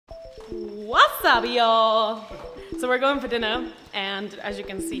What's up, y'all? So we're going for dinner, and as you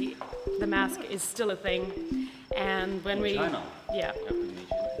can see, the mask is still a thing. And when we, China. Yeah,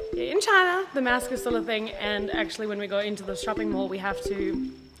 in China, the mask is still a thing. And actually, when we go into the shopping mall, we have to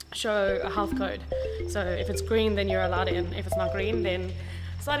show a health code. So if it's green, then you're allowed in. If it's not green, then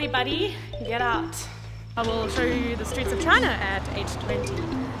sorry, buddy, get out. I will show you the streets of China at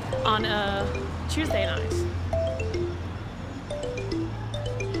 8:20 on a Tuesday night.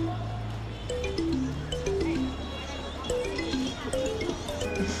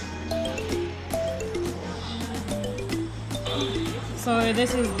 So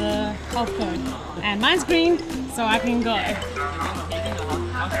this is the health code, and mine's green, so I can go. And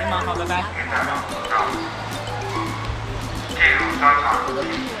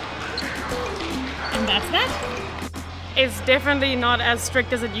that's that. It's definitely not as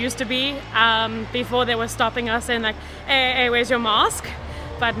strict as it used to be. Before they were stopping us and like, hey, where's your mask?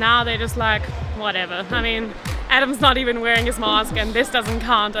 But now they're just like, whatever. I mean, Adam's not even wearing his mask, and this doesn't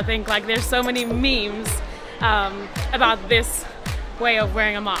count. I think like there's so many memes about this way of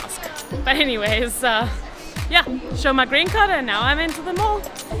wearing a mask. But anyways, yeah, show my green card, and now I'm into the mall.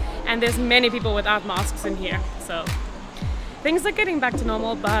 And there's many people without masks in here, so things are getting back to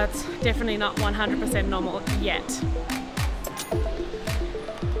normal, but definitely not 100% normal yet.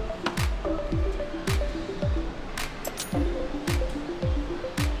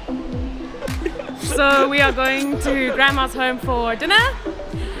 So we are going to Grandma's home for dinner.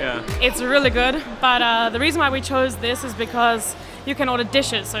 Yeah. It's really good, but the reason why we chose this is because you can order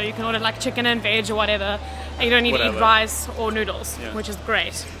dishes, so you can order like chicken and veg or whatever, and you don't need to eat rice or noodles, which is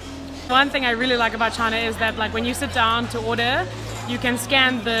great. One thing I really like about China is that like when you sit down to order, you can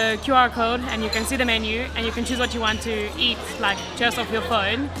scan the QR code and you can see the menu and you can choose what you want to eat like just off your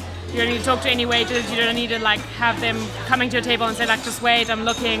phone. You don't need to talk to any waiters, you don't need to like have them coming to your table and say like just wait, I'm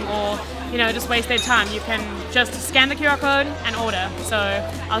looking, or you know, just waste their time. You can just scan the QR code and order. So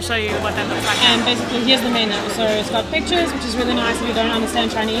I'll show you what that looks like. And basically here's the menu. So it's got pictures, which is really nice if you don't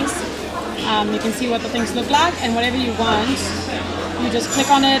understand Chinese. You can see what the things look like, and whatever you want, you just click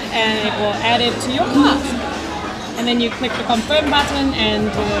on it and it will add it to your cart. And then you click the confirm button,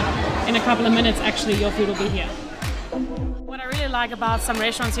 and in a couple of minutes actually your food will be here. What I really like about some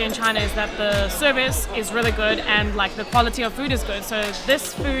restaurants here in China is that the service is really good and like the quality of food is good. So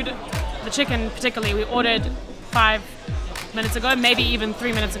this food, the chicken particularly, we ordered 5 minutes ago, maybe even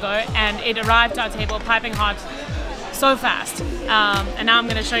 3 minutes ago, and it arrived to our table piping hot so fast. And now I'm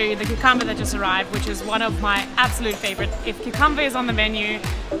going to show you the cucumber that just arrived, which is one of my absolute favorite. If cucumber is on the menu,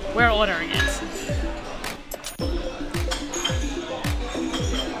 we're ordering it.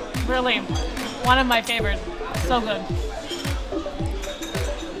 Really, one of my favorite. So good.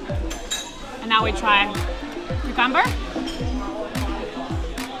 And now we try cucumber.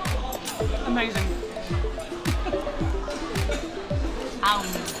 Amazing.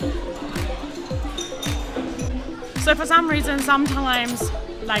 So for some reason, sometimes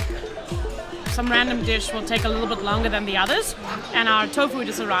like some random dish will take a little bit longer than the others, and our tofu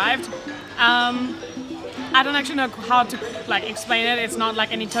just arrived. I don't actually know how to like explain it. It's not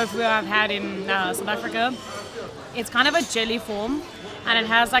like any tofu I've had in South Africa. It's kind of a jelly form, and it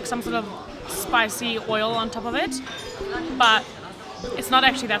has like some sort of spicy oil on top of it, but it's not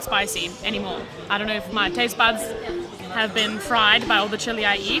actually that spicy anymore. I don't know if my taste buds have been fried by all the chili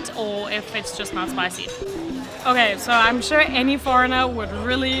I eat, or if it's just not spicy. Okay, so I'm sure any foreigner would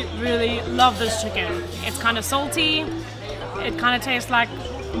really, really love this chicken. It's kind of salty. It kind of tastes like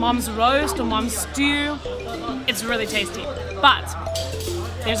mom's roast or mom's stew. It's really tasty, but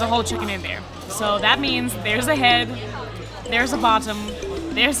there's a whole chicken in there. So that means there's a head, there's a bottom,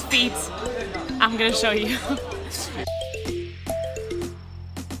 there's feet. I'm gonna show you.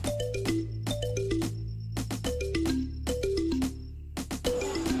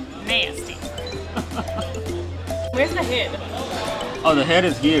 Nasty. Where's the head? Oh, the head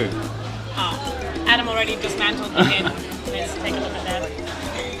is here. Oh, Adam already dismantled the head. Let's take a look at that.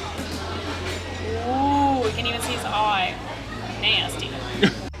 Ooh, you can even see his eye. Nasty.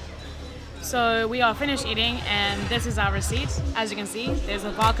 So we are finished eating, and this is our receipt. As you can see, there's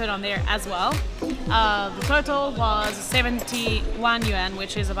a barcode on there as well. The total was 71 yuan,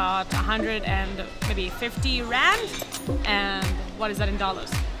 which is about 100 and maybe 50 rand. And what is that in dollars?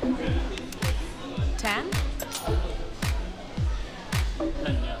 10?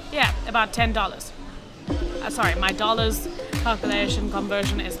 Yeah, about $10. Sorry, my dollars calculation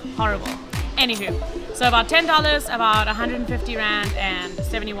conversion is horrible. Anywho, so about $10, about 150 rand and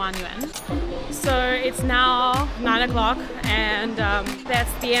 71 yuan. So it's now 9 o'clock, and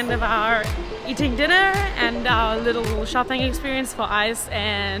that's the end of our eating dinner and our little shopping experience for ice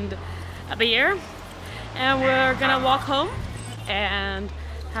and a beer, and we're gonna walk home and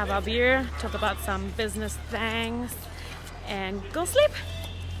have our beer, talk about some business things, and go sleep.